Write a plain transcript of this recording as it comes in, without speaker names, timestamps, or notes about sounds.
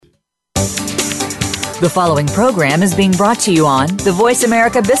The following program is being brought to you on the Voice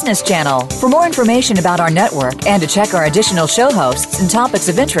America Business Channel. For more information about our network and to check our additional show hosts and topics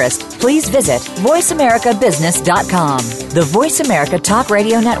of interest, please visit voiceamericabusiness.com. The Voice America Talk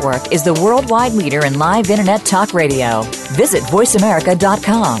Radio Network is the worldwide leader in live Internet talk radio. Visit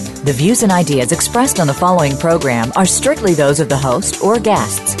voiceamerica.com. The views and ideas expressed on the following program are strictly those of the host or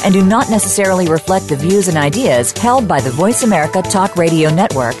guests and do not necessarily reflect the views and ideas held by the Voice America Talk Radio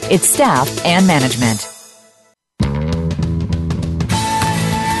Network, its staff, and management.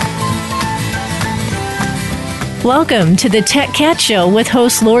 Welcome to the Tech Cat Show with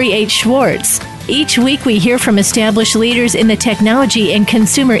host Lori H. Schwartz. Each week we hear from established leaders in the technology and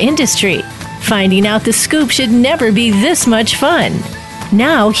consumer industry. Finding out the scoop should never be this much fun.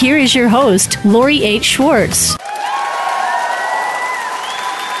 Now, here is your host, Lori H. Schwartz.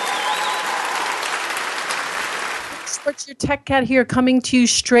 Schwartz, your Tech Cat here, coming to you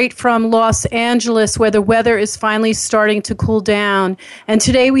straight from Los Angeles, where the weather is finally starting to cool down. And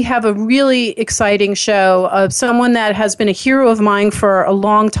today we have a really exciting show of someone that has been a hero of mine for a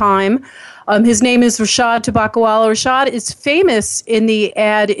long time. His name is Rishad Tobaccowala. Rishad is famous in the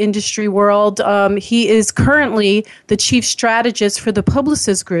ad industry world. He is currently the Chief Strategist for the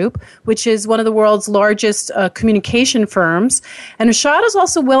Publicis Groupe, which is one of the world's largest communication firms. And Rishad is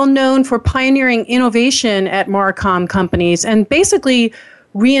also well known for pioneering innovation at marcomm companies and basically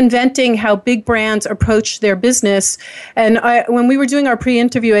reinventing how big brands approach their business. And when we were doing our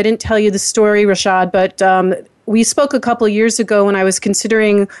pre-interview, I didn't tell you the story, Rishad, but we spoke a couple of years ago when I was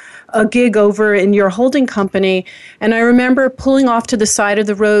considering a gig over in your holding company. And I remember pulling off to the side of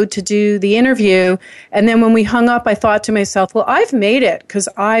the road to do the interview. And then when we hung up, I thought to myself, well, I've made it because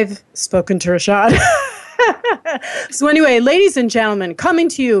I've spoken to Rishad. So anyway, ladies and gentlemen, coming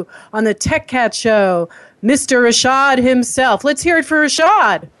to you on the Tech Cat Show, Mr. Rishad himself. Let's hear it for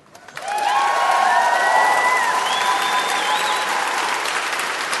Rishad.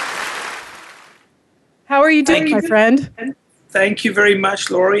 How are you doing, my friend? Thank you very much,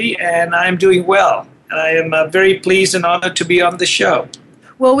 Lori, and I'm doing well. I am very pleased and honored to be on the show.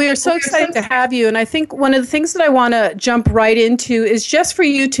 Well, we are so excited to have you, and I think one of the things that I want to jump right into is just for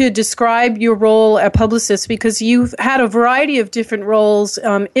you to describe your role at Publicis, because you've had a variety of different roles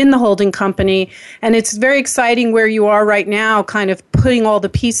in the holding company, and it's very exciting where you are right now, kind of putting all the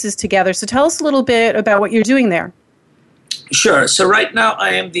pieces together. So tell us a little bit about what you're doing there. Sure. So right now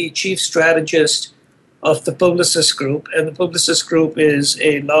I am the Chief Strategist of the Publicis Groupe, and the Publicis Groupe is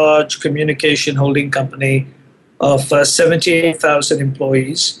a large communication holding company of 78,000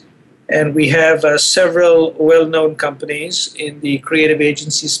 employees. And we have several well-known companies in the creative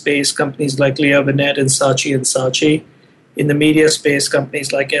agency space, companies like Leo Burnett and Saatchi. In the media space,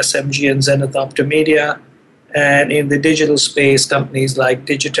 companies like SMG and Zenith Optomedia. And in the digital space, companies like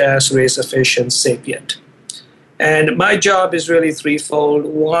Digitas, Razorfish, and Sapient. And my job is really threefold.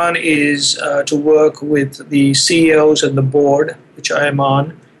 One is to work with the CEOs and the board, which I am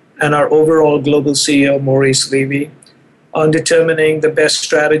on, and our overall global CEO, Maurice Levy, on determining the best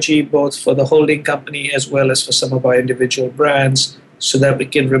strategy both for the holding company as well as for some of our individual brands so that we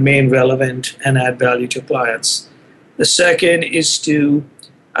can remain relevant and add value to clients. The second is to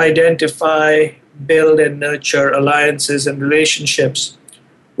identify, build, and nurture alliances and relationships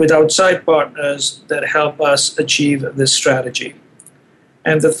with outside partners that help us achieve this strategy.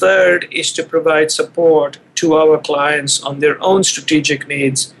 And the third is to provide support to our clients on their own strategic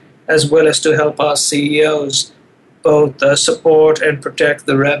needs, as well as to help our CEOs both support and protect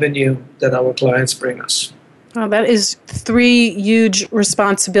the revenue that our clients bring us. Oh, that is three huge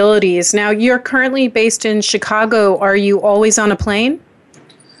responsibilities. Now, you're currently based in Chicago. Are you always on a plane?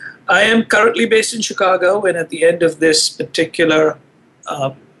 I am currently based in Chicago, and at the end of this particular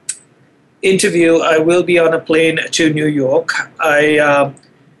interview, I will be on a plane to New York. I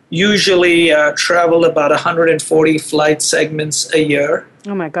usually travel about 140 flight segments a year.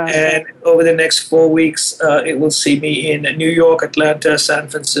 Oh my gosh. And over the next 4 weeks, it will see me in New York, Atlanta, San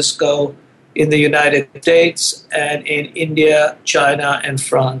Francisco, in the United States, and in India, China, and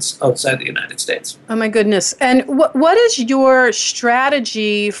France outside the United States. Oh my goodness. And what is your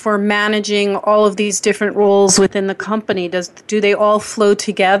strategy for managing all of these different roles within the company? Do they all flow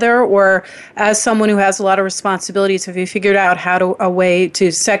together, or as someone who has a lot of responsibilities, have you figured out a way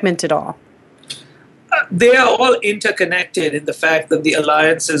to segment it all? They are all interconnected in the fact that the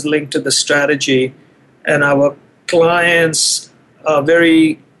alliance is linked to the strategy, and our clients are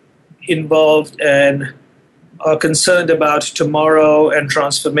very involved and are concerned about tomorrow and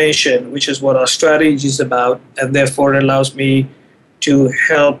transformation, which is what our strategy is about, and therefore it allows me to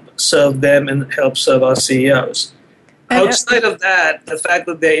help serve them and help serve our CEOs. Outside of that, the fact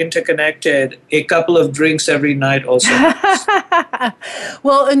that they're interconnected, a couple of drinks every night also helps.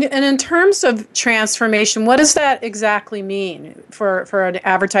 Well, and in terms of transformation, what does that exactly mean for an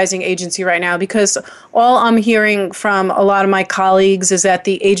advertising agency right now? Because all I'm hearing from a lot of my colleagues is that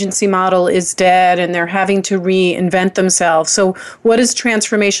the agency model is dead and they're having to reinvent themselves. So what is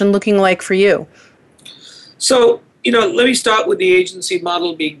transformation looking like for you? So, let me start with the agency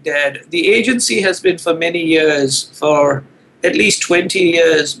model being dead. The agency has been for many years, for at least 20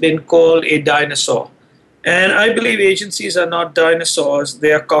 years, been called a dinosaur. And I believe agencies are not dinosaurs,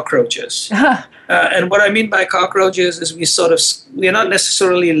 they are cockroaches. And what I mean by cockroaches is we are not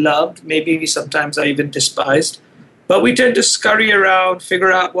necessarily loved, maybe we sometimes are even despised, but we tend to scurry around,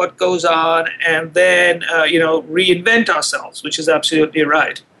 figure out what goes on, and then, reinvent ourselves, which is absolutely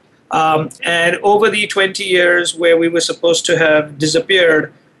right. And over the 20 years where we were supposed to have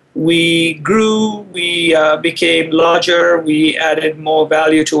disappeared, we grew, we became larger, we added more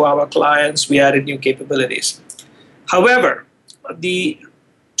value to our clients, we added new capabilities. However,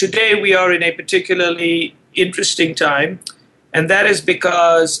 today we are in a particularly interesting time, and that is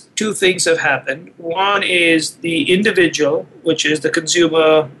because two things have happened. One is the individual, which is the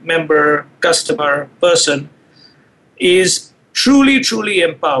consumer, member, customer, person, is truly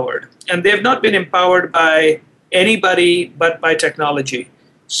empowered. And they've not been empowered by anybody but by technology.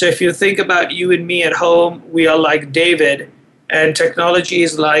 So if you think about you and me at home, we are like David, and technology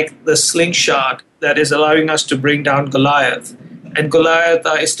is like the slingshot that is allowing us to bring down Goliath. And Goliath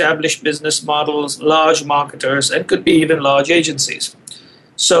are established business models, large marketers, and could be even large agencies.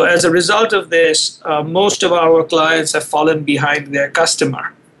 So as a result of this, most of our clients have fallen behind their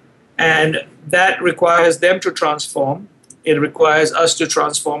customer. And that requires them to transform. It requires us to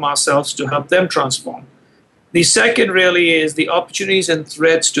transform ourselves to help them transform. The second really is the opportunities and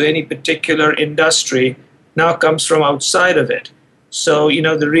threats to any particular industry now comes from outside of it. So,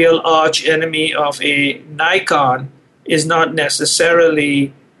 the real arch enemy of a Nikon is not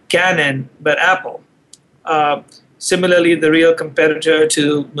necessarily Canon, but Apple. Similarly, the real competitor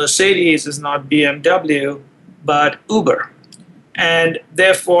to Mercedes is not BMW, but Uber. And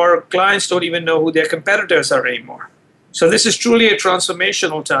therefore, clients don't even know who their competitors are anymore. So this is truly a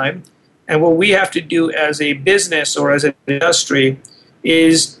transformational time. And what we have to do as a business or as an industry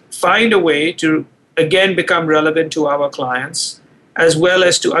is find a way to, again, become relevant to our clients, as well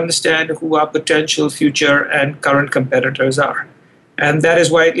as to understand who our potential future and current competitors are. And that is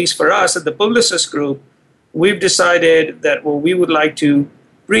why, at least for us at the Publicis Groupe, we've decided that what we would like to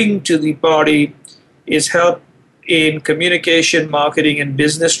bring to the party is help in communication, marketing, and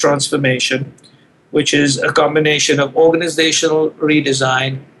business transformation, which is a combination of organizational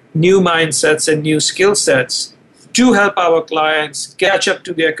redesign, new mindsets, and new skill sets to help our clients catch up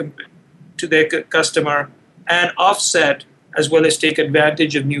to their customer and offset, as well as take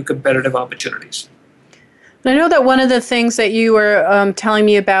advantage of new competitive opportunities. I know that one of the things that you were telling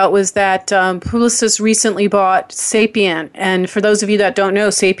me about was that Publicis recently bought Sapient. And for those of you that don't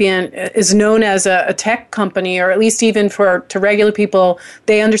know, Sapient is known as a tech company, or at least even to regular people,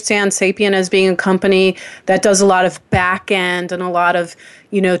 they understand Sapient as being a company that does a lot of back end and a lot of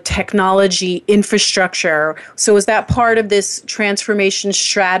technology infrastructure. So is that part of this transformation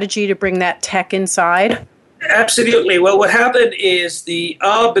strategy to bring that tech inside? Absolutely. Well, what happened is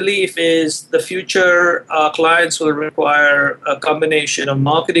our belief is the future clients will require a combination of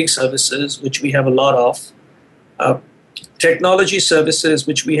marketing services, which we have a lot of, technology services,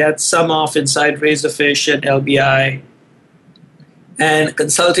 which we had some of inside Razorfish and LBI, and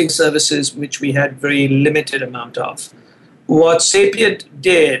consulting services, which we had very limited amount of. What Sapient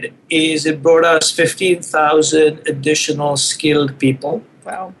did is it brought us 15,000 additional skilled people.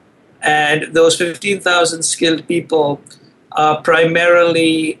 Wow. And those 15,000 skilled people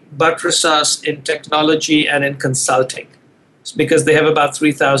primarily buttress us in technology and in consulting. It's because they have about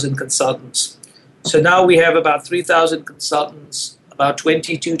 3,000 consultants. So now we have about 3,000 consultants, about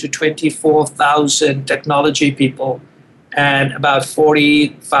 22 to 24,000 technology people, and about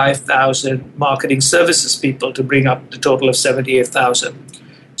 45,000 marketing services people to bring up the total of 78,000.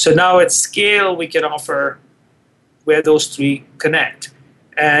 So now at scale, we can offer where those three connect.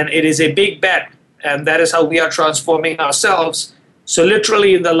 And it is a big bet, and that is how we are transforming ourselves. So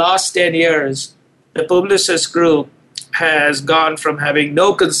literally in the last 10 years, the Publicis Groupe has gone from having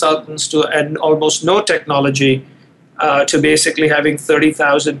no consultants and almost no technology to basically having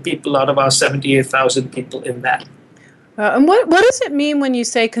 30,000 people out of our 78,000 people in that. And what does it mean when you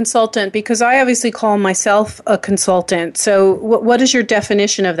say consultant? Because I obviously call myself a consultant. So what is your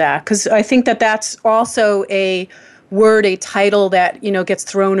definition of that? Because I think that that's also a word, a title that gets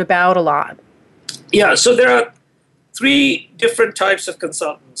thrown about a lot. Yeah, so there are three different types of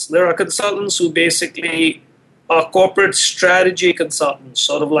consultants. There are consultants who basically are corporate strategy consultants,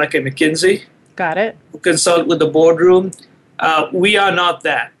 sort of like a McKinsey. Got it. Who consult with the boardroom. We are not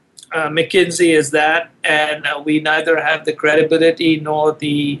that. McKinsey is that, and we neither have the credibility nor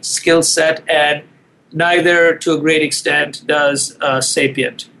the skill set, and neither, to a great extent, does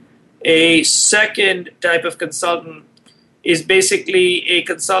Sapient. A second type of consultant is basically a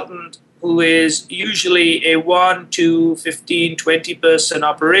consultant who is usually a 1 to 15, 20 person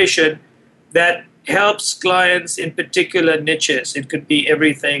operation that helps clients in particular niches. It could be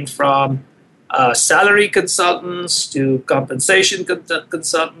everything from salary consultants to compensation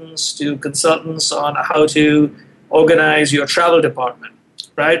consultants to consultants on how to organize your travel department,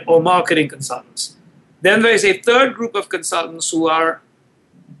 right? Or marketing consultants. Then there is a third group of consultants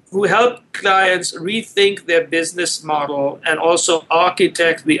who help clients rethink their business model and also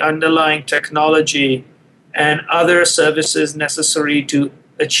architect the underlying technology and other services necessary to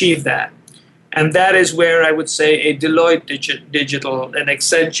achieve that. And that is where I would say a Deloitte Digital, an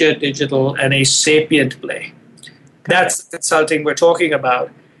Accenture Digital, and a Sapient play. That's the consulting we're talking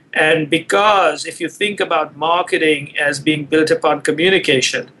about. And because if you think about marketing as being built upon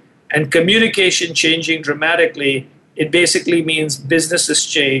communication, and communication changing dramatically, it basically means businesses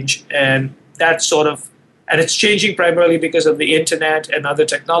change, and it's changing primarily because of the internet and other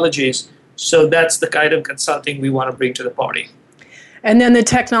technologies. So that's the kind of consulting we want to bring to the party. And then the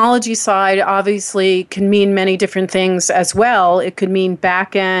technology side obviously can mean many different things as well. It could mean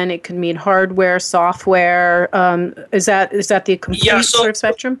back end, it could mean hardware, software. Is that the complete sort of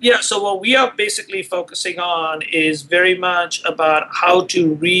spectrum? Yeah, so what we are basically focusing on is very much about how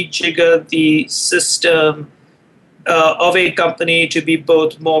to rejigger the system of a company to be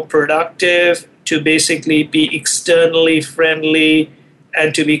both more productive, to basically be externally friendly,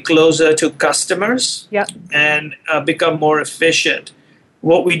 and to be closer to customers. Yep. And become more efficient.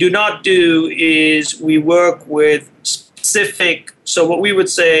 What we do not do is we work with specific, so what we would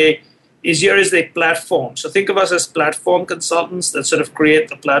say is here is a platform. So think of us as platform consultants that sort of create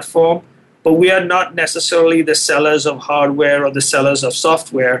the platform, but we are not necessarily the sellers of hardware or the sellers of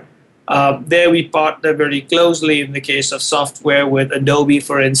software. There we partner very closely in the case of software with Adobe,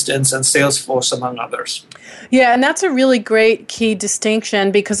 for instance, and Salesforce, among others. Yeah, and that's a really great key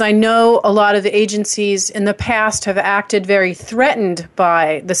distinction because I know a lot of the agencies in the past have acted very threatened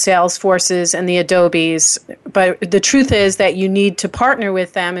by the Salesforces and the Adobes, but the truth is that you need to partner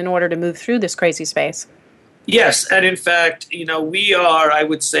with them in order to move through this crazy space. Yes, and in fact, we are, I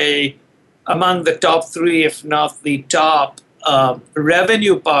would say, among the top three, if not the top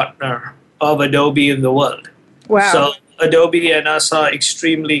revenue partner of Adobe in the world. Wow. So Adobe and us are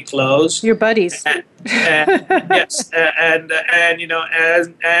extremely close. You're buddies. And yes, and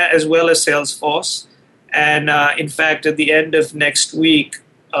as well as Salesforce. And in fact, at the end of next week,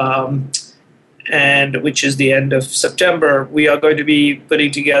 and which is the end of September, we are going to be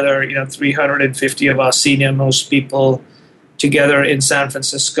putting together 350 of our senior most people together in San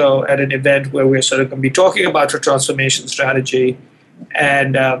Francisco at an event where we're sort of going to be talking about our transformation strategy.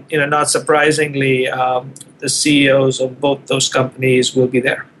 And, not surprisingly, the CEOs of both those companies will be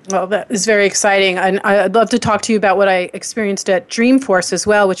there. Well, that is very exciting. And I'd love to talk to you about what I experienced at Dreamforce as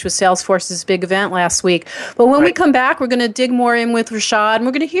well, which was Salesforce's big event last week. But when we come back, we're going to dig more in with Rishad. And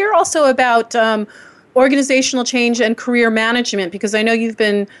we're going to hear also about organizational change and career management, because I know you've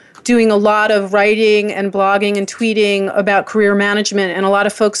been doing a lot of writing and blogging and tweeting about career management, and a lot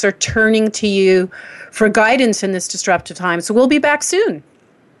of folks are turning to you for guidance in this disruptive time. So we'll be back soon.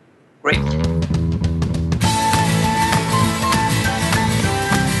 Great.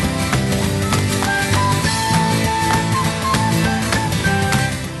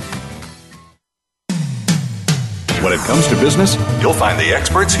 When it comes to business, you'll find the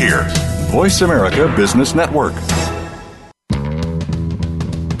experts here. Voice America Business Network.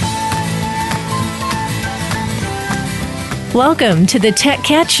 Welcome to the Tech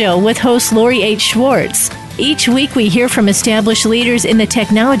Cat Show with host Lori H. Schwartz. Each week we hear from established leaders in the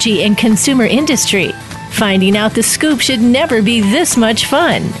technology and consumer industry. Finding out the scoop should never be this much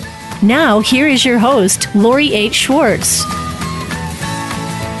fun. Now, here is your host, Lori H. Schwartz.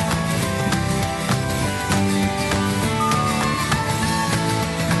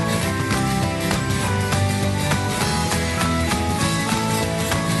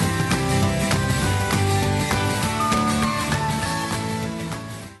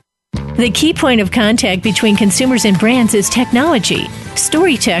 The key point of contact between consumers and brands is technology.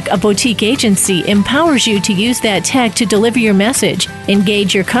 StoryTech, a boutique agency, empowers you to use that tech to deliver your message,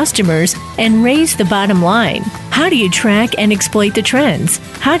 engage your customers, and raise the bottom line. How do you track and exploit the trends?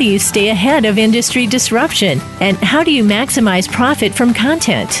 How do you stay ahead of industry disruption? And how do you maximize profit from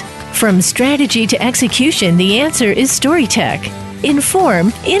content? From strategy to execution, the answer is StoryTech.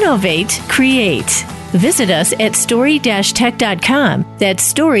 Inform, innovate, create. Visit us at story-tech.com. That's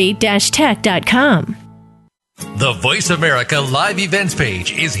story-tech.com. The Voice America Live Events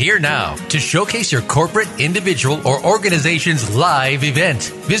page is here now to showcase your corporate, individual, or organization's live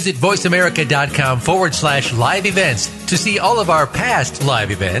event. Visit voiceamerica.com/live events to see all of our past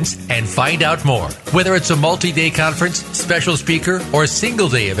live events and find out more. Whether it's a multi-day conference, special speaker, or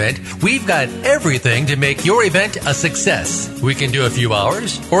single-day event, we've got everything to make your event a success. We can do a few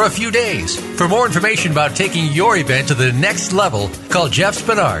hours or a few days. For more information about taking your event to the next level, call Jeff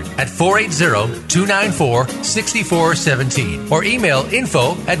Spinard at 480-294-6417 or email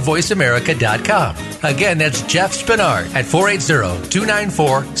info@voiceamerica.com. Again, that's Jeff Spinard at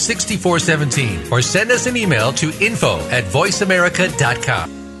 480-294-6417 or send us an email to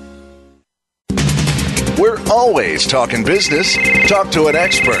info@voiceamerica.com. We're always talking business. Talk to an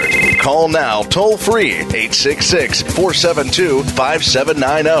expert. Call now toll free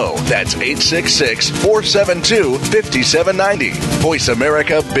 866-472-5790. That's 866-472-5790. Voice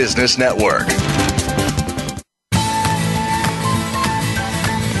America Business Network.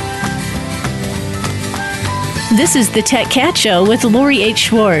 This is the Tech Cat Show with Lori H.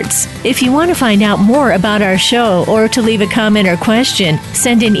 Schwartz. If you want to find out more about our show or to leave a comment or question,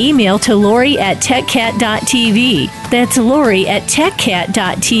 send an email to Lori at techcat.tv. That's Lori at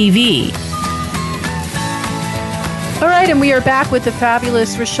techcat.tv. All right, and we are back with the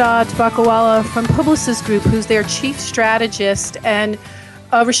fabulous Rishad Tobaccowala from Publicis Groupe, who's their chief strategist. And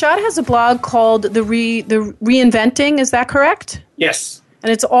Rishad has a blog called the Re-Inventing. Is that correct? Yes.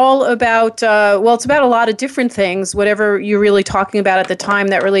 And it's all about, it's about a lot of different things, whatever you're really talking about at the time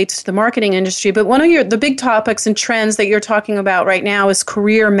that relates to the marketing industry. But one of the big topics and trends that you're talking about right now is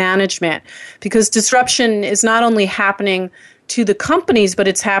career management, because disruption is not only happening to the companies, but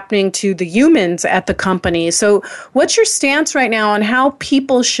it's happening to the humans at the company. So what's your stance right now on how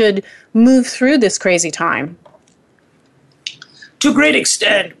people should move through this crazy time? To a great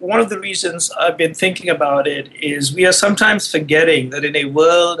extent, one of the reasons I've been thinking about it is we are sometimes forgetting that in a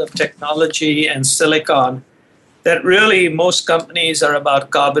world of technology and silicon, that really most companies are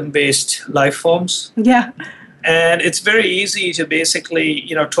about carbon-based life forms. Yeah. And it's very easy to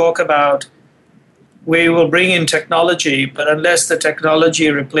basically, talk about we will bring in technology, but unless the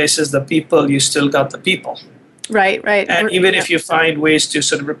technology replaces the people, you still got the people. Right. And even if you find ways to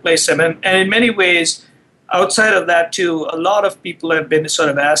sort of replace them, and in many ways, outside of that, too, a lot of people have been sort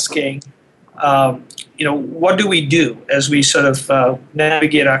of asking, what do we do as we sort of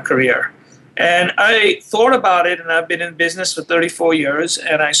navigate our career? And I thought about it, and I've been in business for 34 years,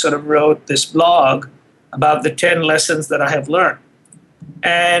 and I sort of wrote this blog about the 10 lessons that I have learned.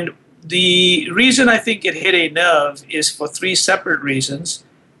 And the reason I think it hit a nerve is for three separate reasons.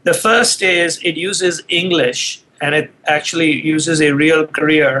 The first is it uses English, and it actually uses a real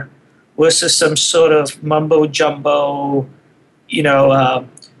career versus some sort of mumbo-jumbo,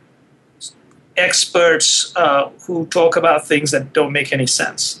 experts who talk about things that don't make any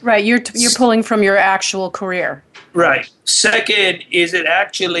sense. Right, you're pulling from your actual career. Right. Second is it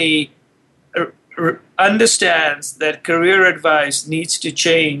actually understands that career advice needs to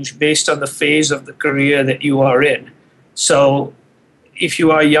change based on the phase of the career that you are in. So if you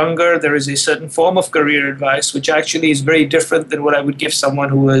are younger, there is a certain form of career advice which actually is very different than what I would give someone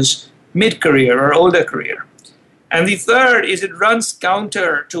who is mid-career or older career. And the third is it runs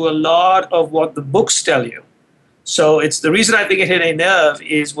counter to a lot of what the books tell you. So it's the reason I think it hit a nerve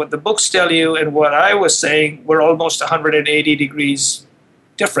is what the books tell you and what I was saying were almost 180 degrees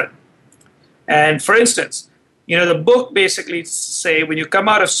different. And for instance, the book basically say when you come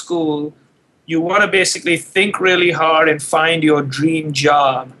out of school, you want to basically think really hard and find your dream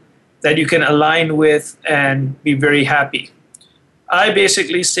job that you can align with and be very happy. I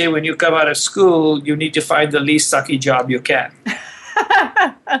basically say when you come out of school, you need to find the least sucky job you can.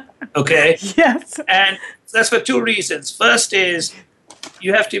 Okay? Yes. And that's for two reasons. First is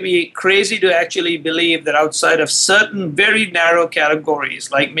you have to be crazy to actually believe that outside of certain very narrow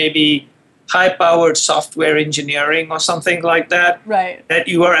categories, like maybe high-powered software engineering or something like that, right, that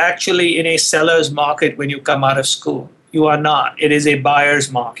you are actually in a seller's market when you come out of school. You are not. It is a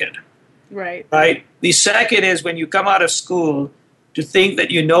buyer's market. Right. Right? The second is when you come out of school, to think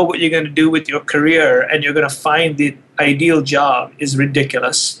that you know what you're going to do with your career and you're going to find the ideal job is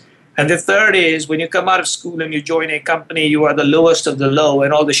ridiculous. And the third is when you come out of school and you join a company, you are the lowest of the low,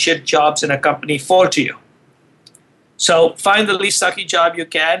 and all the shit jobs in a company fall to you. So find the least sucky job you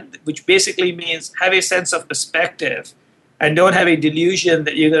can, which basically means have a sense of perspective and don't have a delusion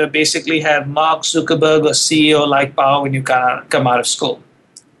that you're going to basically have Mark Zuckerberg or CEO-like power when you come out of school.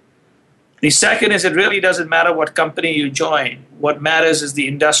 The second is it really doesn't matter what company you join. What matters is the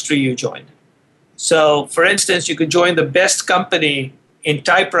industry you join. So, for instance, you could join the best company in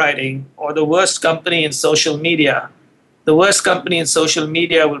typewriting or the worst company in social media. The worst company in social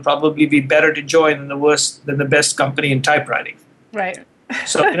media will probably be better to join than the best company in typewriting. Right.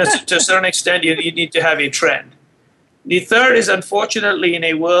 So, to a certain extent, you need to have a trend. The third is, unfortunately, in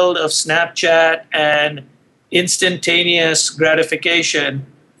a world of Snapchat and instantaneous gratification,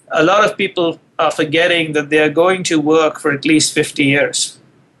 a lot of people are forgetting that they are going to work for at least 50 years.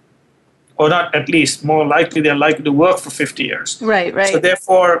 Or not at least, more likely they're likely to work for 50 years. Right. So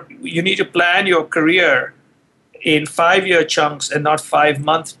therefore, you need to plan your career in 5-year chunks and not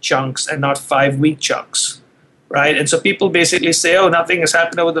 5-month chunks and not 5-week chunks, right? And so people basically say, oh, nothing has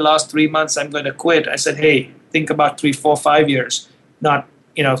happened over the last 3 months, I'm going to quit. I said, hey, think about 3, 4, 5 years, not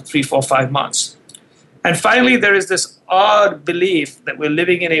 3, 4, 5 months. And finally, there is this odd belief that we're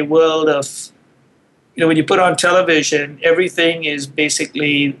living in a world of, when you put on television, everything is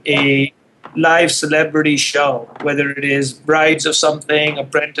basically a live celebrity show, whether it is brides of something,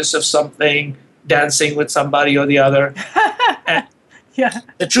 apprentice of something, dancing with somebody or the other. And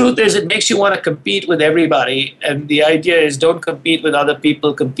the truth is it makes you want to compete with everybody. And the idea is don't compete with other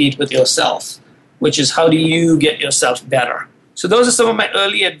people, compete with yourself, which is how do you get yourself better? So those are some of my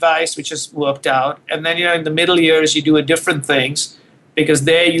early advice, which has worked out. And then, in the middle years, you do different things because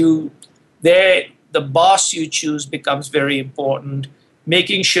the boss you choose becomes very important.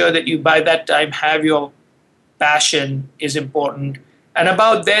 Making sure that you, by that time, have your passion is important. And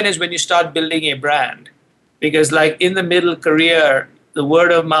about then is when you start building a brand. Because like in the middle career, the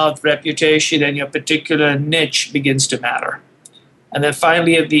word of mouth reputation and your particular niche begins to matter. And then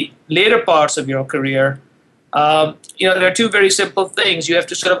finally, at the later parts of your career, there are two very simple things. You have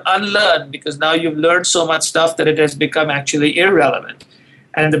to sort of unlearn because now you've learned so much stuff that it has become actually irrelevant.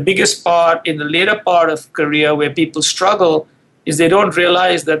 And the biggest part in the later part of career where people struggle is they don't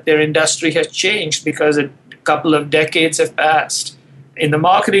realize that their industry has changed because a couple of decades have passed. In the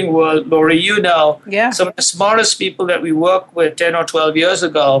marketing world, Lori, some of the smartest people that we worked with 10 or 12 years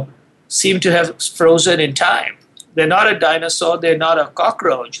ago seem to have frozen in time. They're not a dinosaur. They're not a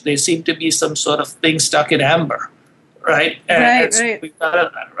cockroach. They seem to be some sort of thing stuck in amber, right? And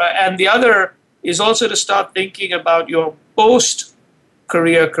And the other is also to start thinking about your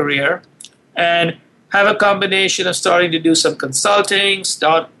post-career and have a combination of starting to do some consulting,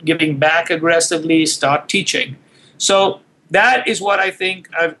 start giving back aggressively, start teaching. So that is what I think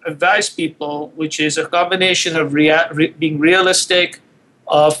I've advised people, which is a combination of being realistic,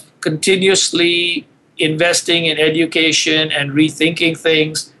 of continuously investing in education and rethinking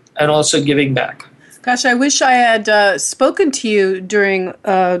things, and also giving back. Gosh, I wish I had spoken to you during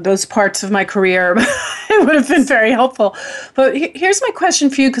those parts of my career. It would have been very helpful. But here's my question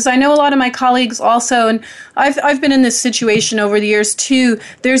for you, because I know a lot of my colleagues also, and I've been in this situation over the years too.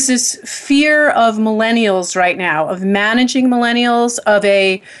 There's this fear of millennials right now, of managing millennials, of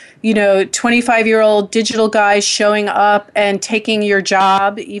a 25-year-old digital guy showing up and taking your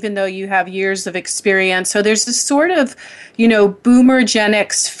job, even though you have years of experience. So there's this sort of, boomer Gen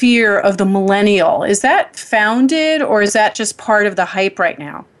X fear of the millennial. Is that founded or is that just part of the hype right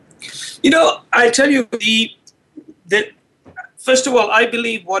now? I tell you, that first of all, I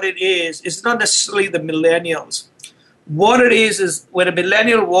believe what it is not necessarily the millennials. What it is when a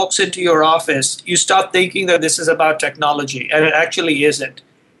millennial walks into your office, you start thinking that this is about technology, and it actually isn't.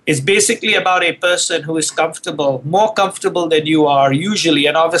 It's basically about a person who is comfortable, more comfortable than you are usually,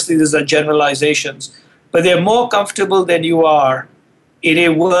 and obviously these are generalizations, but they're more comfortable than you are in a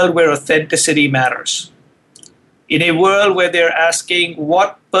world where authenticity matters. In a world where they're asking,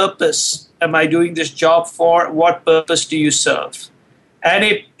 what purpose am I doing this job for? What purpose do you serve?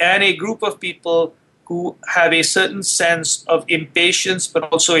 And a group of people who have a certain sense of impatience, but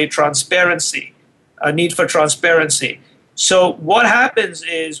also a need for transparency. So what happens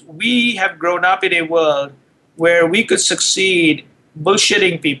is we have grown up in a world where we could succeed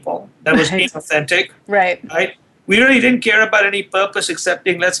bullshitting people. That was inauthentic. Right. We really didn't care about any purpose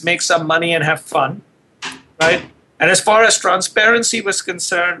excepting let's make some money and have fun. Right. And as far as transparency was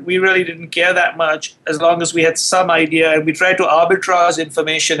concerned, we really didn't care that much as long as we had some idea, and we tried to arbitrage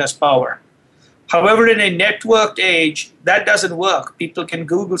information as power. However, in a networked age, that doesn't work. People can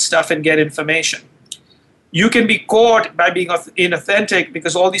Google stuff and get information. you can be caught by being inauthentic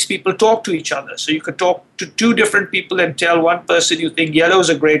because all these people talk to each other. So you could talk to two different people and tell one person you think yellow is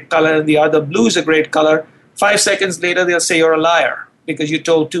a great color and the other blue is a great color. 5 seconds later, they'll say you're a liar because you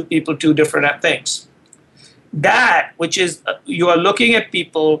told two people two different things. That, which is, you are looking at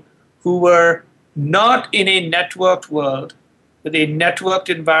people who were not in a networked world, with a networked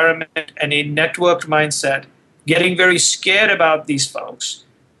environment and a networked mindset, getting very scared about these folks.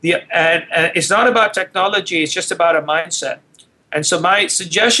 And it's not about technology, it's just about a mindset. And so my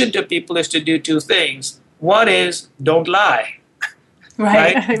suggestion to people is to do two things. One is don't lie.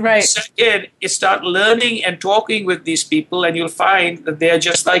 Right. Second is start learning and talking with these people, and you'll find that they're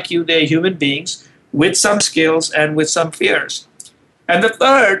just like you. They're human beings with some skills and with some fears. And the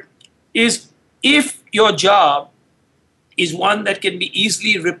third is, if your job is one that can be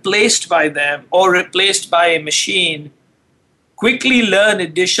easily replaced by them or replaced by a machine, quickly learn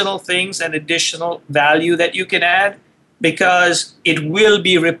additional things and additional value that you can add, because it will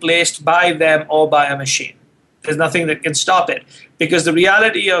be replaced by them or by a machine. There's nothing that can stop it. Because the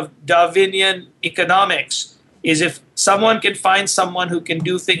reality of Darwinian economics is, if someone can find someone who can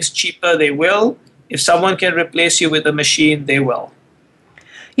do things cheaper, they will. If someone can replace you with a machine, they will.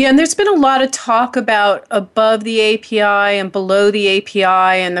 Yeah, and there's been a lot of talk about above the API and below the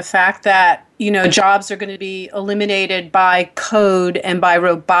API, and the fact that, jobs are going to be eliminated by code and by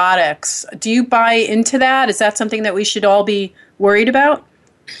robotics. Do you buy into that? Is that something that we should all be worried about?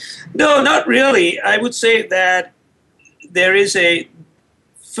 No, not really. I would say that there is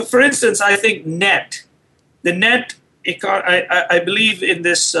for instance, I think the net, I believe in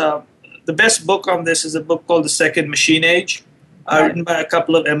this, the best book on this is a book called The Second Machine Age, written by a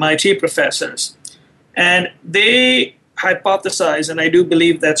couple of MIT professors. And they hypothesize, and I do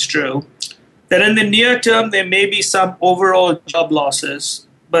believe that's true, that in the near term there may be some overall job losses,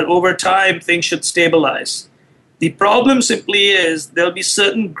 but over time things should stabilize. The problem simply is there'll be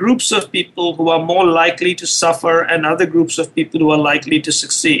certain groups of people who are more likely to suffer and other groups of people who are likely to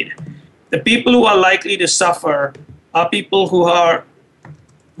succeed. The people who are likely to suffer are people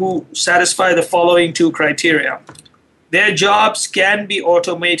who satisfy the following two criteria. Their jobs can be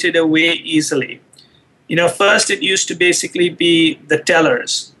automated away easily. First it used to basically be the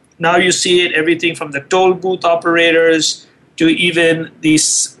tellers. Now you see it, everything from the toll booth operators to even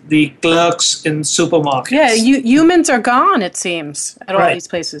the clerks in supermarkets. Yeah, humans are gone, it seems, at all these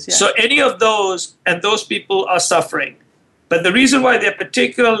places. Yeah. So any of those, and those people are suffering. But the reason why they're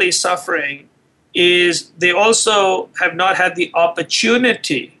particularly suffering is they also have not had the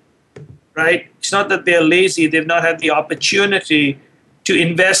opportunity, right? It's not that they're lazy, they've not had the opportunity to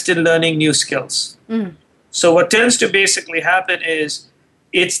invest in learning new skills. So what tends to basically happen is,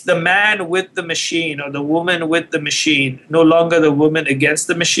 it's the man with the machine or the woman with the machine, no longer the woman against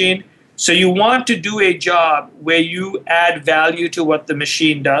the machine. So you want to do a job where you add value to what the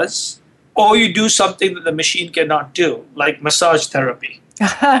machine does, or you do something that the machine cannot do, like massage therapy.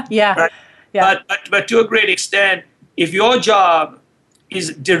 Yeah. Right? Yeah. But to a great extent, if your job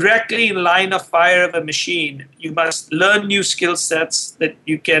is directly in line of fire of a machine, you must learn new skill sets that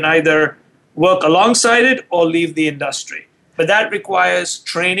you can either work alongside it or leave the industry. But that requires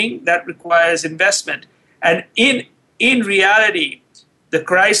training, that requires investment. And in reality, the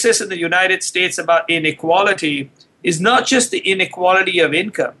crisis in the United States about inequality is not just the inequality of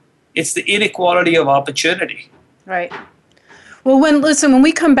income, it's the inequality of opportunity. Right. Well, when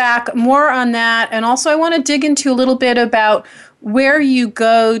we come back, more on that. And also I want to dig into a little bit about where you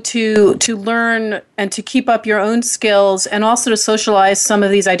go to learn and to keep up your own skills, and also to socialize some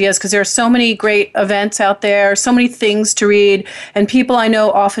of these ideas, because there are so many great events out there, so many things to read, and people I know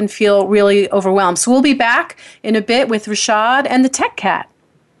often feel really overwhelmed. So we'll be back in a bit with Rishad and the Tech Cat.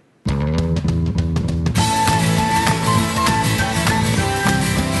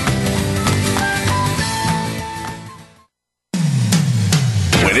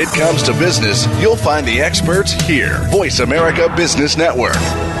 When it comes to business, you'll find the experts here. Voice America Business Network.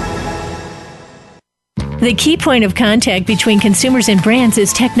 The key point of contact between consumers and brands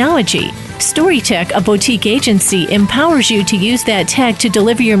is technology. StoryTech, a boutique agency, empowers you to use that tech to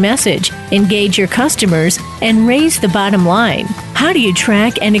deliver your message, engage your customers, and raise the bottom line. How do you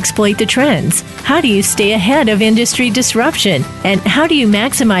track and exploit the trends? How do you stay ahead of industry disruption? And how do you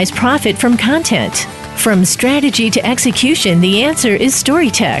maximize profit from content? From strategy to execution, the answer is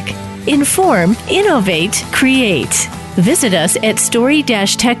StoryTech. Inform, innovate, create. Visit us at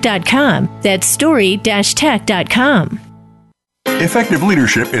story-tech.com. That's story-tech.com. Effective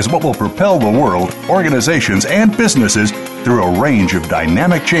leadership is what will propel the world, organizations, and businesses through a range of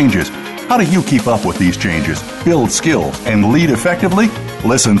dynamic changes. How do you keep up with these changes, build skills, and lead effectively?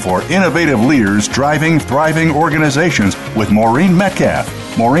 Listen for Innovative Leaders Driving Thriving Organizations with Maureen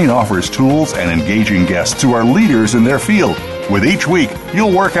Metcalf. Maureen offers tools and engaging guests who are leaders in their field. With each week,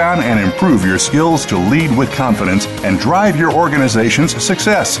 you'll work on and improve your skills to lead with confidence and drive your organization's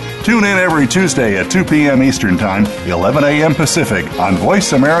success. Tune in every Tuesday at 2 p.m. Eastern Time, 11 a.m. Pacific on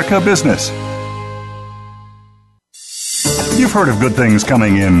Voice America Business. You've heard of good things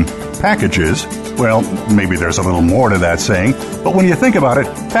coming in packages. Well, maybe there's a little more to that saying, but when you think about it,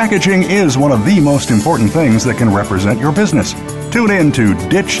 packaging is one of the most important things that can represent your business. Tune in to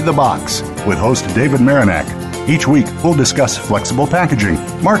Ditch the Box with host David Marinak. Each week, we'll discuss flexible packaging,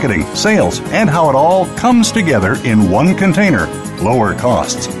 marketing, sales, and how it all comes together in one container. Lower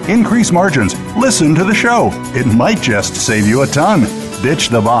costs, increase margins. Listen to the show. It might just save you a ton. Ditch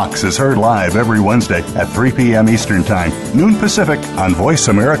the Box is heard live every Wednesday at 3 p.m. Eastern Time, noon Pacific on Voice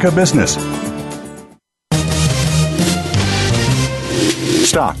America Business.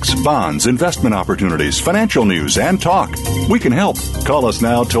 Stocks, bonds, investment opportunities, financial news, and talk. We can help. Call us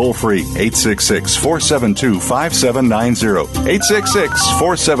now toll free, 866-472-5790.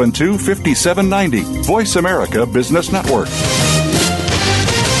 866-472-5790. Voice America Business Network.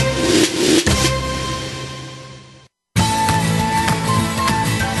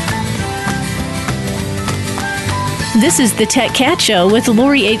 This is the Tech Cat Show with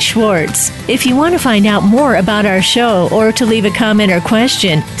Lori H. Schwartz. If you want to find out more about our show or to leave a comment or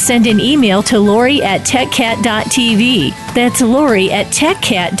question, send an email to lori@techcat.tv. That's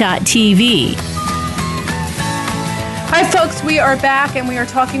lori@techcat.tv. Hi, folks. We are back, and we are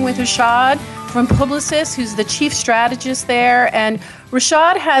talking with Rishad from Publicis, who's the chief strategist there. And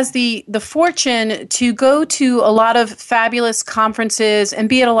Rishad has the fortune to go to a lot of fabulous conferences and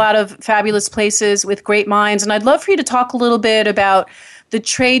be at a lot of fabulous places with great minds. And I'd love for you to talk a little bit about the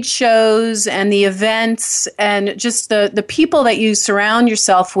trade shows and the events and just the people that you surround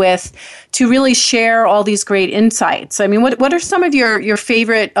yourself with to really share all these great insights. I mean, what are some of your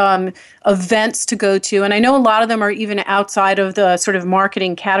favorite events to go to? And I know a lot of them are even outside of the sort of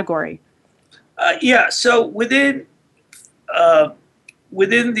marketing category. So within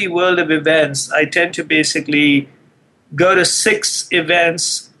the world of events, I tend to basically go to 6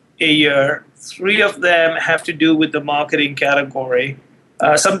 events a year. 3 of them have to do with the marketing category.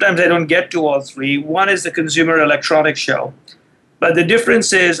 Sometimes I don't get to all 3. One is the Consumer Electronics Show. But the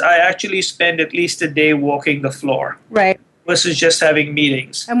difference is I actually spend at least a day walking the floor. Right. Versus just having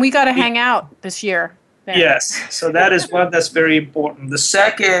meetings. And we got to hang out this year. There. Yes. So that is one that's very important. The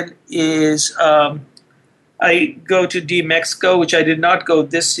second is I go to DMEXCO, which I did not go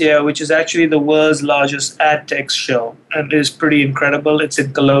this year, which is actually the world's largest ad tech show. And it is pretty incredible. It's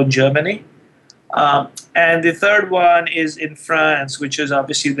in Cologne, Germany. And the third one is in France, which is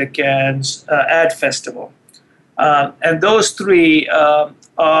obviously the Cannes Ad Festival. And those 3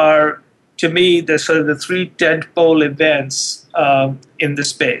 are, to me, the sort of the 3 tentpole events in the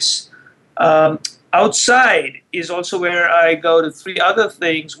space. Outside is also where I go to 3 other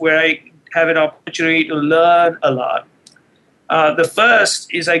things where I have an opportunity to learn a lot. The first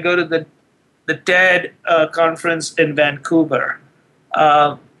is I go to the TED conference in Vancouver.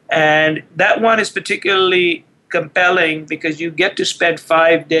 And that one is particularly compelling because you get to spend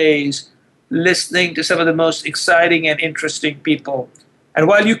 5 days listening to some of the most exciting and interesting people. And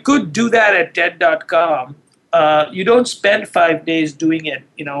while you could do that at TED.com, you don't spend 5 days doing it,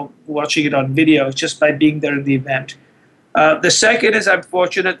 watching it on video, just by being there in the event. The second is I'm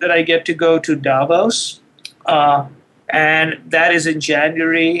fortunate that I get to go to Davos, and that is in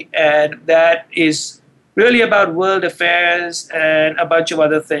January, and that is really about world affairs and a bunch of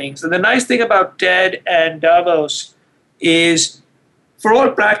other things. And the nice thing about TED and Davos is, for all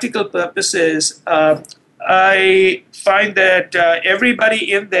practical purposes, I find that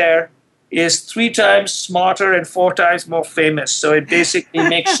everybody in there is 3 times smarter and 4 times more famous. So it basically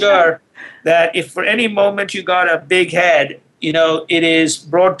makes sure that if for any moment you got a big head, it is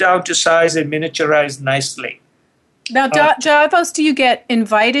brought down to size and miniaturized nicely. Now, Davos, do you get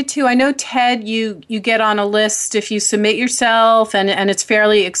invited to? I know TED, you get on a list if you submit yourself, and it's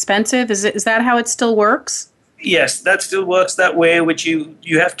fairly expensive. Is that how it still works? Yes, that still works that way, which you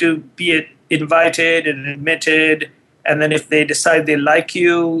have to be invited and admitted, and then if they decide they like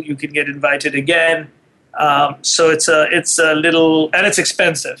you, you can get invited again. So it's a little, and it's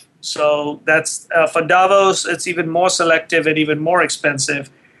expensive. So that's for Davos, it's even more selective and even more expensive.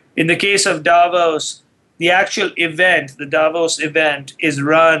 In the case of Davos, the actual event, the Davos event, is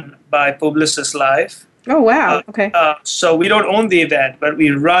run by Publicis Live. Oh, wow. Okay. So we don't own the event, but we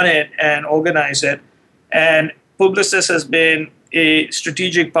run it and organize it. And Publicis has been a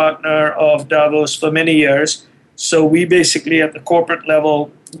strategic partner of Davos for many years. So we basically at the corporate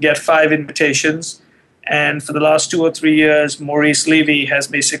level get 5 invitations. And for the last 2 or 3 years, Maurice Levy has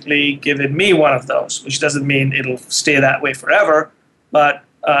basically given me one of those, which doesn't mean it'll stay that way forever, but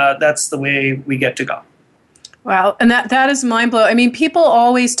that's the way we get to go. Wow, and that is mind-blowing. I mean, people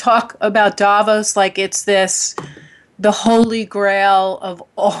always talk about Davos like it's the holy grail of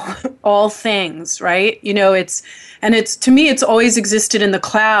all things, right? It's to me, it's always existed in the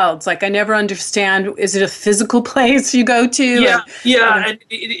clouds. Like, I never understand, is it a physical place you go to? Yeah, and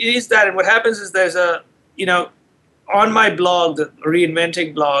it is that. And what happens is there's on my blog, the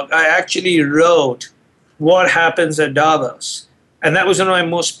Re-Inventing blog, I actually wrote what happens at Davos. And that was one of my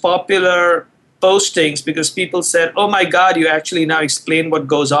most popular postings because people said, oh my God, you actually now explain what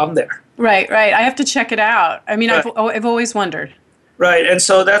goes on there. Right. I have to check it out. I mean, right. I've always wondered. Right, and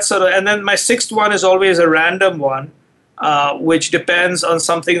so that's and then my 6th one is always a random one, which depends on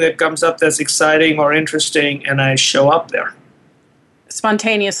something that comes up that's exciting or interesting, and I show up there.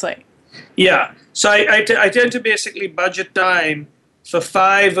 Spontaneously. Yeah, so I tend to basically budget time for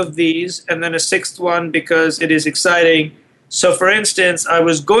 5 of these, and then a 6th one because it is exciting. So for instance, I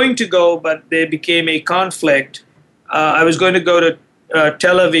was going to go, but there became a conflict. I was going to go to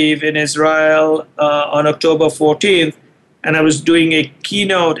Tel Aviv in Israel on October 14th, and I was doing a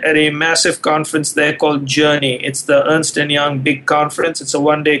keynote at a massive conference there called Journey. It's the Ernst & Young big conference. It's a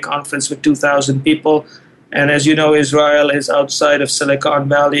one-day conference with 2,000 people. And as you know, Israel is outside of Silicon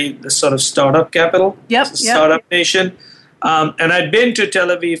Valley, the sort of startup capital. Yep. It's a startup nation. And I'd been to Tel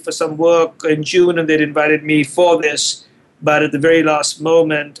Aviv for some work in June, and they'd invited me for this. But at the very last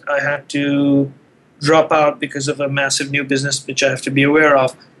moment, I had to drop out because of a massive new business which I have to be aware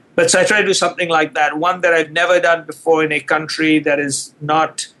of. But so I try to do something like that, one that I've never done before in a country that is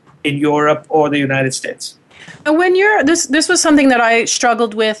not in Europe or the United States. And when this was something that I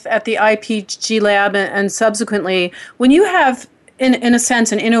struggled with at the IPG lab and subsequently, when you have, in a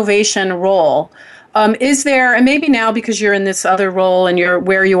sense, an innovation role, is there, and maybe now because you're in this other role and you're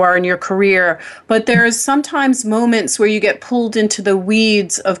where you are in your career, but there's sometimes moments where you get pulled into the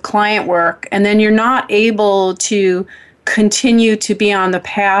weeds of client work and then you're not able to continue to be on the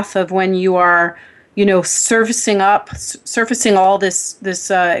path of when you are, surfacing all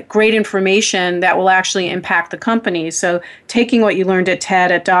this great information that will actually impact the company. So taking what you learned at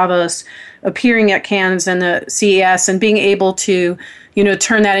TED, at Davos, appearing at Cannes and the CES, and being able to,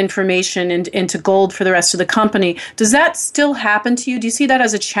 turn that information into gold for the rest of the company. Does that still happen to you? Do you see that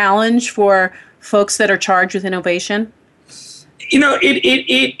as a challenge for folks that are charged with innovation?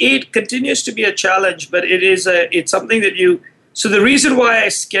 It continues to be a challenge, but it's something that so the reason why I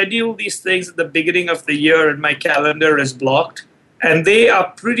schedule these things at the beginning of the year and my calendar is blocked, and they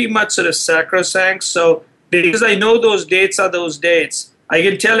are pretty much sort of sacrosanct. So because I know those dates are those dates, I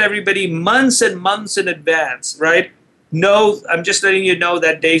can tell everybody months and months in advance, right? No, I'm just letting you know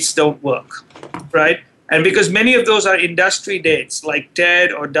that dates don't work, right? And because many of those are industry dates, like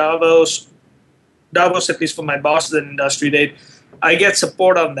TED or Davos, at least for my boss, is an industry date, I get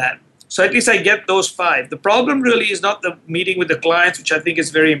support on that. So at least I get those 5. The problem really is not the meeting with the clients, which I think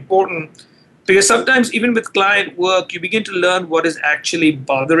is very important, because sometimes even with client work, you begin to learn what is actually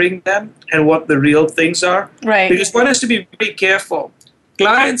bothering them and what the real things are. Right. Because one has to be very careful.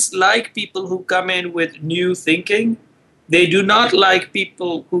 Clients like people who come in with new thinking. They do not like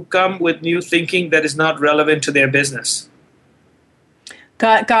people who come with new thinking that is not relevant to their business.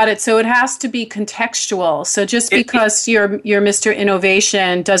 Got it. So it has to be contextual. So just because you're Mr.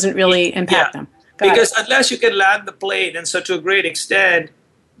 Innovation doesn't really impact them. Because unless you can land the plane, and so to a great extent,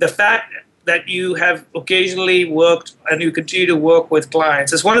 the fact that you have occasionally worked and you continue to work with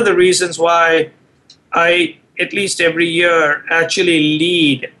clients is one of the reasons why I, at least every year, actually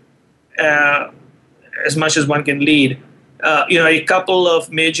lead as much as one can lead. A couple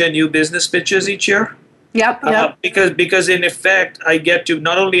of major new business pitches each year. Yep. Because in effect, I get to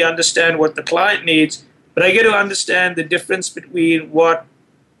not only understand what the client needs, but I get to understand the difference between what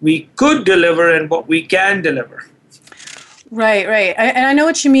we could deliver and what we can deliver. Right. And I know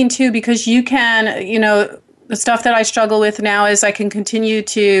what you mean, too, because you can, the stuff that I struggle with now is I can continue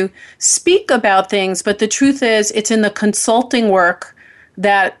to speak about things, but the truth is it's in the consulting work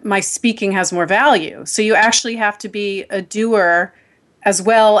that my speaking has more value. So you actually have to be a doer as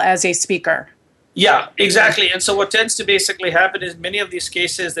well as a speaker. Yeah, exactly. And so what tends to basically happen is many of these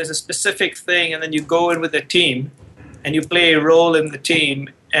cases, there's a specific thing, and then you go in with a team, and you play a role in the team,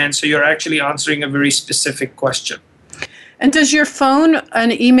 and so you're actually answering a very specific question. And does your phone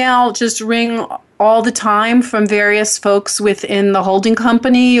and email just ring all the time from various folks within the holding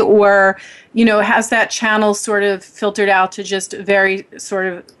company, or, has that channel sort of filtered out to just a very sort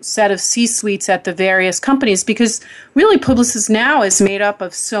of set of C-suites at the various companies? Because really Publicis now is made up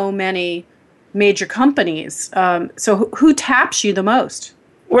of so many major companies. So who taps you the most?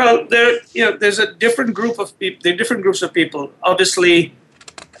 Well, there's a different group of people. There are different groups of people. Obviously,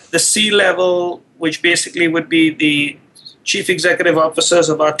 the C-level, which basically would be the chief executive officers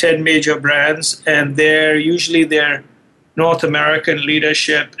of our 10 major brands, and they're usually their North American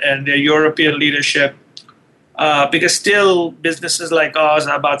leadership and their European leadership, because still businesses like ours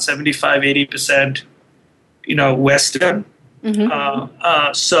are about 75-80%, Western.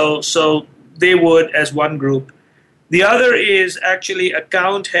 Mm-hmm. So they would as one group. The other is actually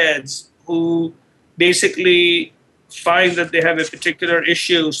account heads who basically find that they have a particular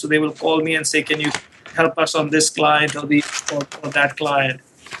issue, so they will call me and say, "Can you help us on this client or that client?"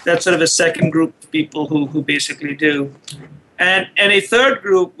 That's sort of a second group of people who basically do. And a third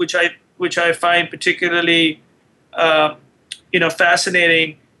group, which I find particularly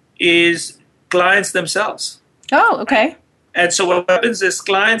fascinating, is clients themselves. Oh, okay. And so what happens is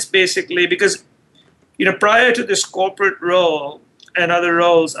clients basically, because prior to this corporate role and other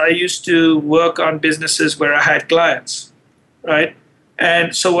roles, I used to work on businesses where I had clients, right?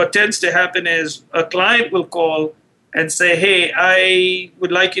 And so what tends to happen is a client will call and say, "Hey, I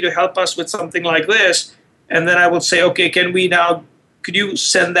would like you to help us with something like this." And then I will say, "Okay, could you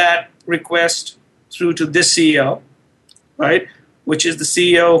send that request through to this CEO, right? Which is the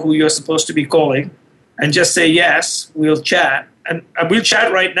CEO who you're supposed to be calling, and just say, yes, we'll chat. And we'll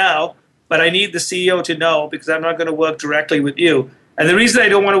chat right now, but I need the CEO to know because I'm not going to work directly with you." And the reason I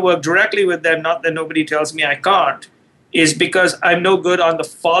don't want to work directly with them, not that nobody tells me I can't, is because I'm no good on the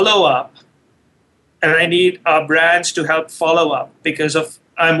follow-up. And I need our brands to help follow up because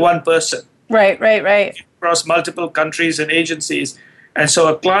I'm one person. Right. Across multiple countries and agencies. And so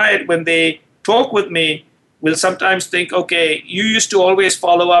a client, when they talk with me, will sometimes think, "Okay, you used to always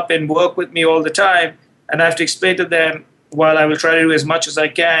follow up and work with me all the time." And I have to explain to them, while I will try to do as much as I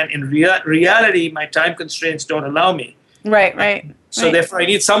can, in reality, my time constraints don't allow me. Right. So therefore, I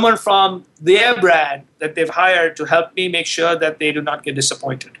need someone from their brand that they've hired to help me make sure that they do not get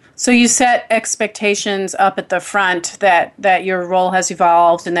disappointed. So you set expectations up at the front that your role has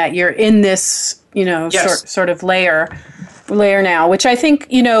evolved and that you're in this, Yes. sort of layer now, which I think,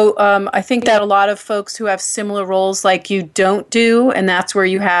 I think that a lot of folks who have similar roles like you don't do, and that's where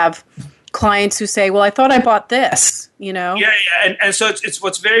you have clients who say, "Well, I thought I bought this," Yeah. And so it's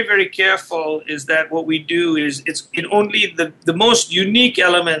what's very, very careful is that what we do is it's in only the most unique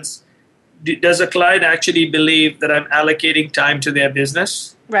elements does a client actually believe that I'm allocating time to their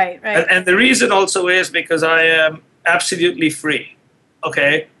business. Right. And the reason also is because I am absolutely free.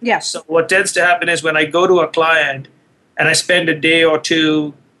 Okay? Yeah. So what tends to happen is when I go to a client and I spend a day or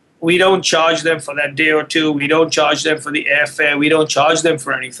two, we don't charge them for that day or two. We don't charge them for the airfare. We don't charge them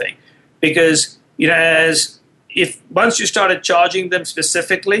for anything. Because, if once you started charging them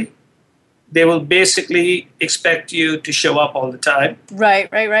specifically, they will basically expect you to show up all the time.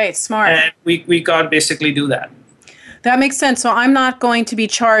 Right. Smart. And we can't basically do that. That makes sense. So I'm not going to be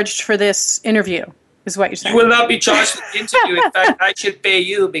charged for this interview, is what you're saying. You will not be charged for the interview. In fact, I should pay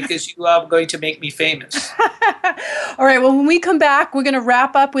you because you are going to make me famous. All right. Well, when we come back, we're going to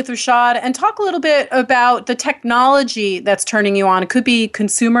wrap up with Rishad and talk a little bit about the technology that's turning you on. It could be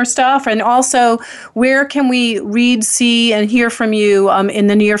consumer stuff. And also, where can we read, see, and hear from you in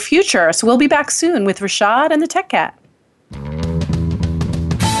the near future? So we'll be back soon with Rishad and the Tech Cat.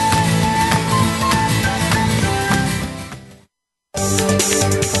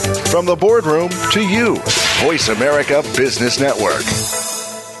 From the boardroom to you, Voice America Business Network.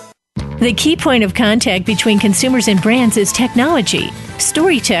 The key point of contact between consumers and brands is technology.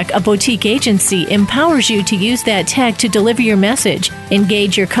 StoryTech, a boutique agency, empowers you to use that tech to deliver your message,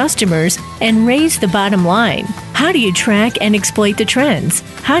 engage your customers, and raise the bottom line. How do you track and exploit the trends?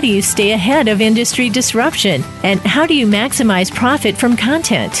 How do you stay ahead of industry disruption? And how do you maximize profit from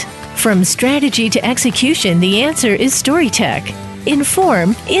content? From strategy to execution, the answer is StoryTech.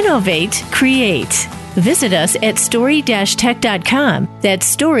 Inform, innovate, create. Visit us at story-tech.com. That's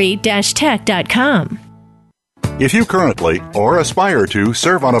story-tech.com. If you currently or aspire to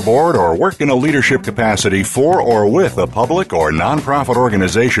serve on a board or work in a leadership capacity for or with a public or nonprofit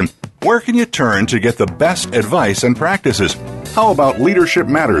organization, where can you turn to get the best advice and practices? How about Leadership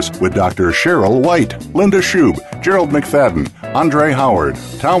Matters with Dr. Cheryl White, Linda Shube, Gerald McFadden, Andre Howard,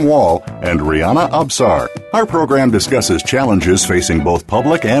 Tom Wall, and Rihanna Absar. Our program discusses challenges facing both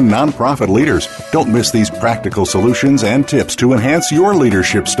public and nonprofit leaders. Don't miss these practical solutions and tips to enhance your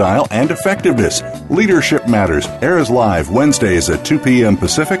leadership style and effectiveness. Leadership Matters airs live Wednesdays at 2 p.m.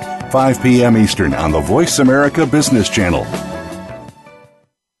 Pacific, 5 p.m. Eastern on the Voice America Business Channel.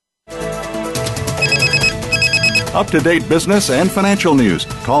 Up-to-date business and financial news.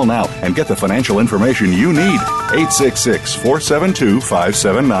 Call now and get the financial information you need.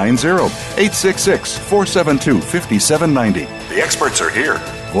 866-472-5790. 866-472-5790. The experts are here.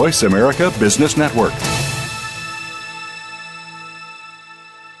 Voice America Business Network.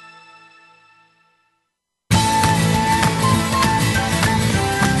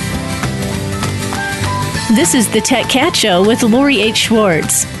 This is the Tech Cat Show with Lori H.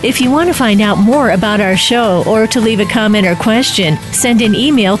 Schwartz. If you want to find out more about our show or to leave a comment or question, send an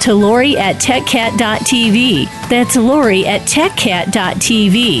email to Lori at techcat.tv. That's Lori at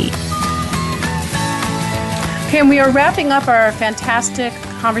techcat.tv. Okay, and we are wrapping up our fantastic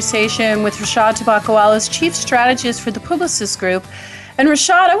conversation with Rishad Tobaccowala, Chief Strategist for the Publicis Groupe. And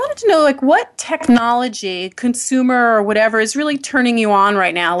Rishad, I wanted to know, what technology, consumer or whatever, is really turning you on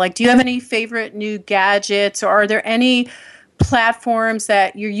right now? Do you have any favorite new gadgets, or are there any platforms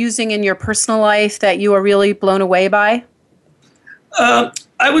that you're using in your personal life that you are really blown away by? I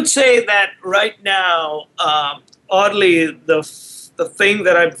would say that right now, oddly, the thing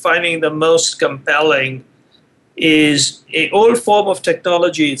that I'm finding the most compelling is an old form of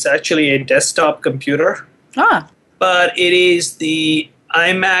technology. It's actually a desktop computer. But it is the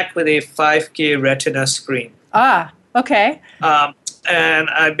iMac with a 5K Retina screen. Okay. And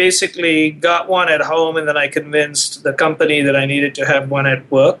I basically got one at home, and then I convinced the company that I needed to have one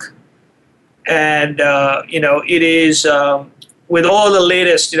at work. And, it is with all the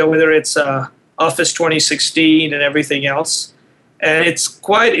latest, whether it's Office 2016 and everything else. And it's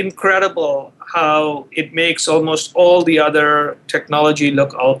quite incredible how it makes almost all the other technology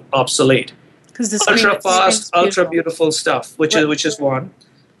look obsolete. Ultra fast, ultra beautiful stuff, which is one.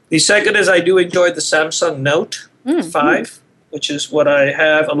 The second is I do enjoy the Samsung Note 5, which is what I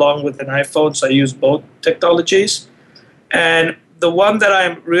have along with an iPhone, so I use both technologies. And the one that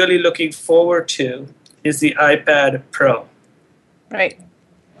I'm really looking forward to is the iPad Pro. Right.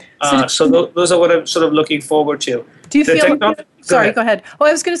 So those are what I'm sort of looking forward to. Do you feel? Sorry, go ahead. Well,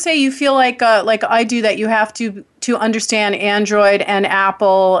 I was going to say, you feel like I do, that you have to understand Android and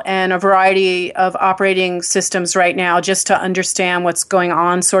Apple and a variety of operating systems right now just to understand what's going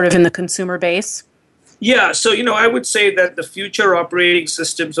on sort of in the consumer base? Yeah, so, I would say that the future operating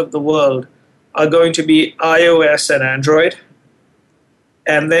systems of the world are going to be iOS and Android,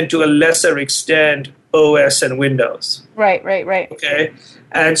 and then to a lesser extent, OS and Windows. Right. Okay,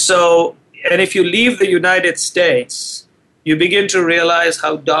 and if you leave the United States, you begin to realize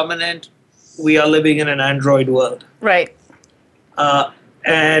how dominant we are living in an Android world. Right.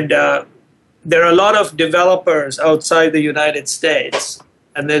 And there are a lot of developers outside the United States,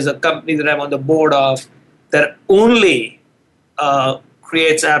 and there's a company that I'm on the board of that only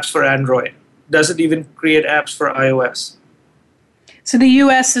creates apps for Android, doesn't even create apps for iOS. So the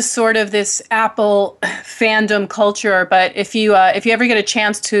U.S. is sort of this Apple fandom culture, but if you ever get a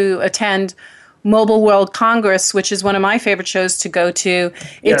chance to attend Mobile World Congress, which is one of my favorite shows to go to,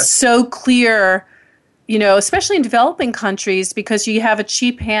 it's so clear, especially in developing countries, because you have a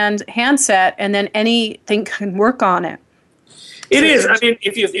cheap handset and then anything can work on it. It is. I mean,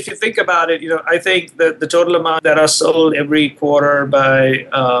 if you think about it, I think that the total amount that are sold every quarter by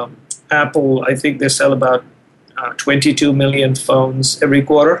Apple, I think they sell about 22 million phones every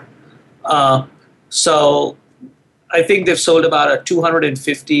quarter. So I think they've sold about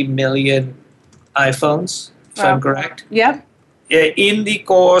 250 million iPhones, if I'm correct. Yeah. In the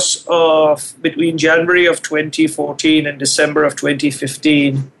course of between January of 2014 and December of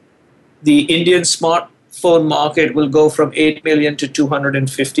 2015, the Indian smartphone market will go from 8 million to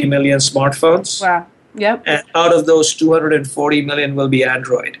 250 million smartphones. Wow. Yep. And out of those, 240 million will be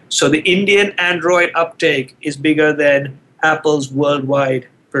Android. So the Indian Android uptake is bigger than Apple's worldwide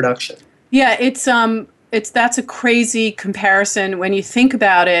production. Yeah, that's a crazy comparison when you think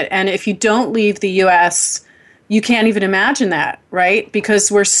about it. And if you don't leave the U.S., you can't even imagine that, right?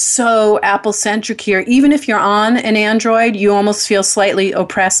 Because we're so Apple-centric here. Even if you're on an Android, you almost feel slightly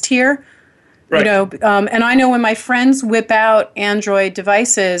oppressed here. Right. And I know when my friends whip out Android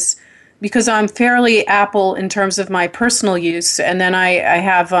devices, because I'm fairly Apple in terms of my personal use, and then I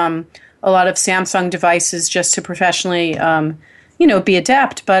have a lot of Samsung devices just to professionally, be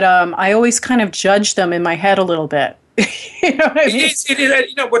adept. But I always kind of judge them in my head a little bit. You know what I mean? It is,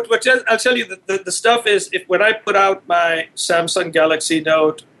 you know, I'll tell you, the stuff is, when I put out my Samsung Galaxy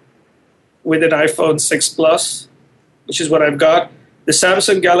Note with an iPhone 6 Plus, which is what I've got, the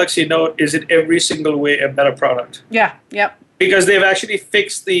Samsung Galaxy Note is in every single way a better product. Yeah, yep. Because they've actually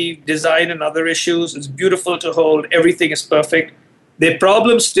fixed the design and other issues. It's beautiful to hold. Everything is perfect. The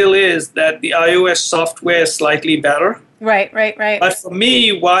problem still is that the iOS software is slightly better. Right. But for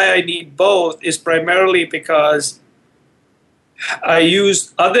me, why I need both is primarily because I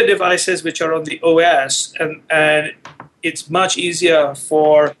use other devices which are on the OS, and it's much easier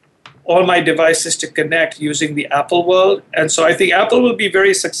for all my devices to connect using the Apple world. And so I think Apple will be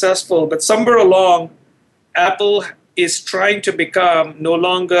very successful, but somewhere along, Apple is trying to become no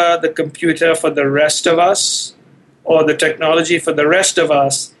longer the computer for the rest of us, or the technology for the rest of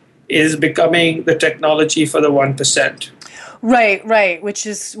us, is becoming the technology for the 1%. Right. Which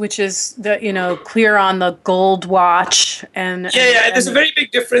is the, you know, clear on the gold watch and There's a very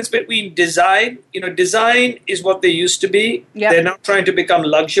big difference between design. You know, design is what they used to be. Yep. They're now trying to become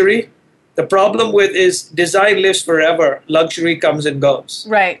luxury. The problem with is design lives forever. Luxury comes and goes.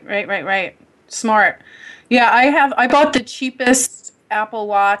 Right. Smart. Yeah, I bought the cheapest Apple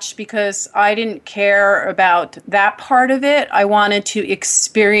Watch because I didn't care about that part of it. I wanted to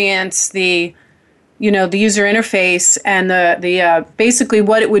experience the user interface and the basically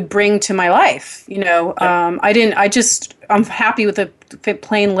what it would bring to my life. You know, I'm happy with the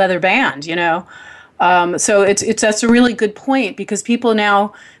plain leather band. You know, so that's a really good point, because people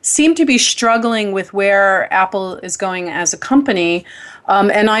now seem to be struggling with where Apple is going as a company.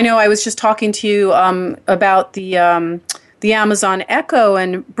 And I know I was just talking to you about the Amazon Echo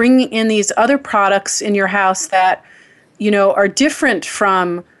and bringing in these other products in your house that, you know, are different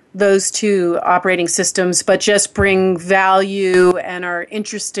from those two operating systems, but just bring value and are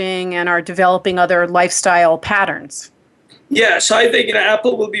interesting and are developing other lifestyle patterns. Yeah, so I think, you know,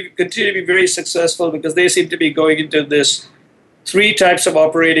 Apple will continue to be very successful because they seem to be going into this 3 types of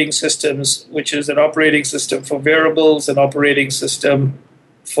operating systems, which is an operating system for wearables, an operating system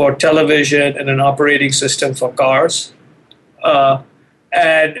for television, and an operating system for cars.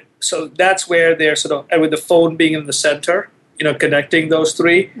 And so that's where they're sort of, and with the phone being in the center, you know, connecting those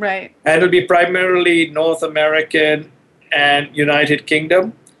 3. Right. And it'll be primarily North American and United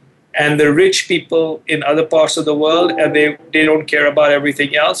Kingdom, and the rich people in other parts of the world, and they don't care about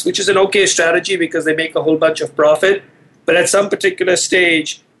everything else, which is an okay strategy because they make a whole bunch of profit. But at some particular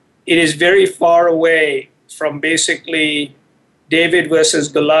stage, it is very far away from basically David versus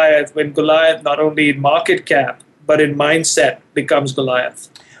Goliath, when Goliath, not only in market cap, but in mindset, becomes Goliath.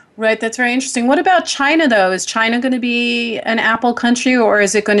 Right, that's very interesting. What about China, though? Is China going to be an Apple country, or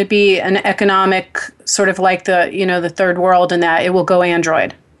is it going to be an economic sort of like the third world, in that it will go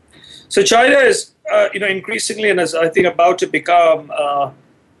Android? So China is, increasingly, and is I think about to become,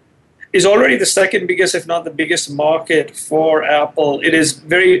 is already the second biggest, if not the biggest market for Apple. It is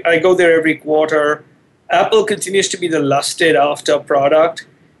I go there every quarter. Apple continues to be the lusted after product.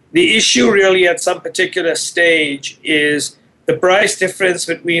 The issue really at some particular stage is the price difference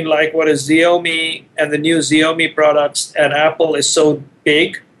between like what is Xiaomi and the new Xiaomi products and Apple is so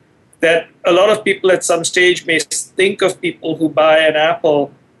big that a lot of people at some stage may think of people who buy an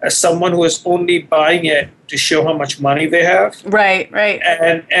Apple as someone who is only buying it to show how much money they have. Right.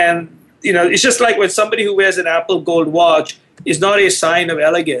 And you know, it's just like when somebody who wears an Apple Gold watch is not a sign of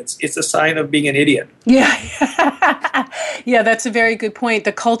elegance. It's a sign of being an idiot. Yeah. Yeah, that's a very good point.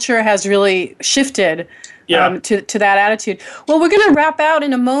 The culture has really shifted to that attitude. Well, we're going to wrap out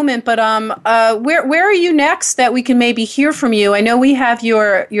in a moment, but where are you next that we can maybe hear from you? I know we have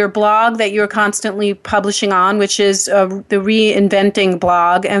your blog that you're constantly publishing on, which is the Re-Inventing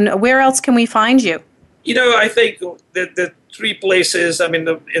blog. And where else can we find you? You know, I think the 3 places, I mean,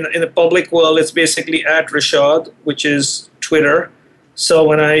 in the public world, it's basically at Rishad, which is Twitter. So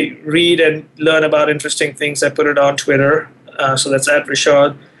when I read and learn about interesting things, I put it on Twitter. So that's at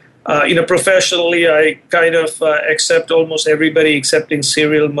Rishad. Professionally, I kind of accept almost everybody excepting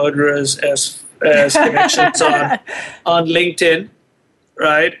serial murderers as connections on LinkedIn,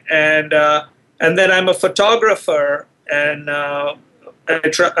 right? And then I'm a photographer, and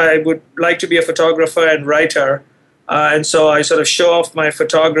I would like to be a photographer and writer, and so I sort of show off my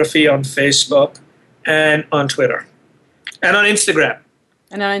photography on Facebook and on Twitter and on Instagram.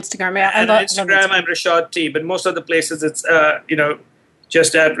 And on Instagram, on Instagram, I'm Rishad T. But most of the places, it's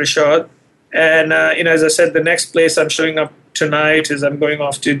just at Rishad. And as I said, the next place I'm showing up tonight is I'm going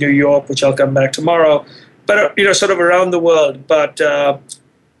off to New York, which I'll come back tomorrow. But sort of around the world. But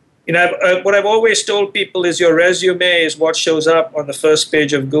what I've always told people is your resume is what shows up on the first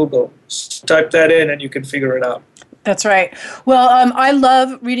page of Google. So type that in, and you can figure it out. That's right. Well, I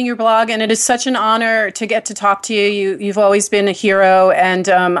love reading your blog, and it is such an honor to get to talk to you. You've always been a hero, and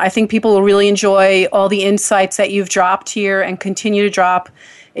I think people will really enjoy all the insights that you've dropped here and continue to drop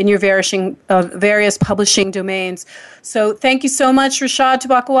in your various publishing domains. So thank you so much, Rishad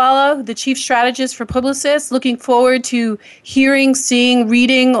Tobaccowala, the Chief Strategist for Publicis. Looking forward to hearing, seeing,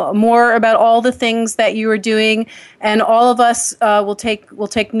 reading more about all the things that you are doing. And all of us will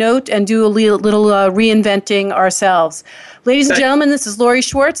take note and do a little reinventing ourselves. Ladies and gentlemen, this is Lori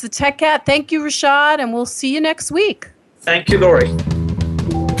Schwartz, the Tech Cat. Thank you, Rishad, and we'll see you next week. Thank you, Lori.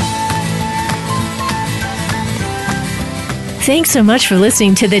 Thanks so much for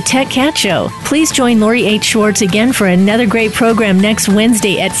listening to the Tech Cat Show. Please join Lori H. Schwartz again for another great program next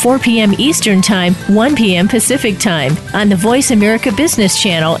Wednesday at 4 p.m. Eastern Time, 1 p.m. Pacific Time on the Voice America Business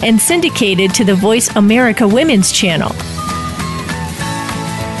Channel and syndicated to the Voice America Women's Channel.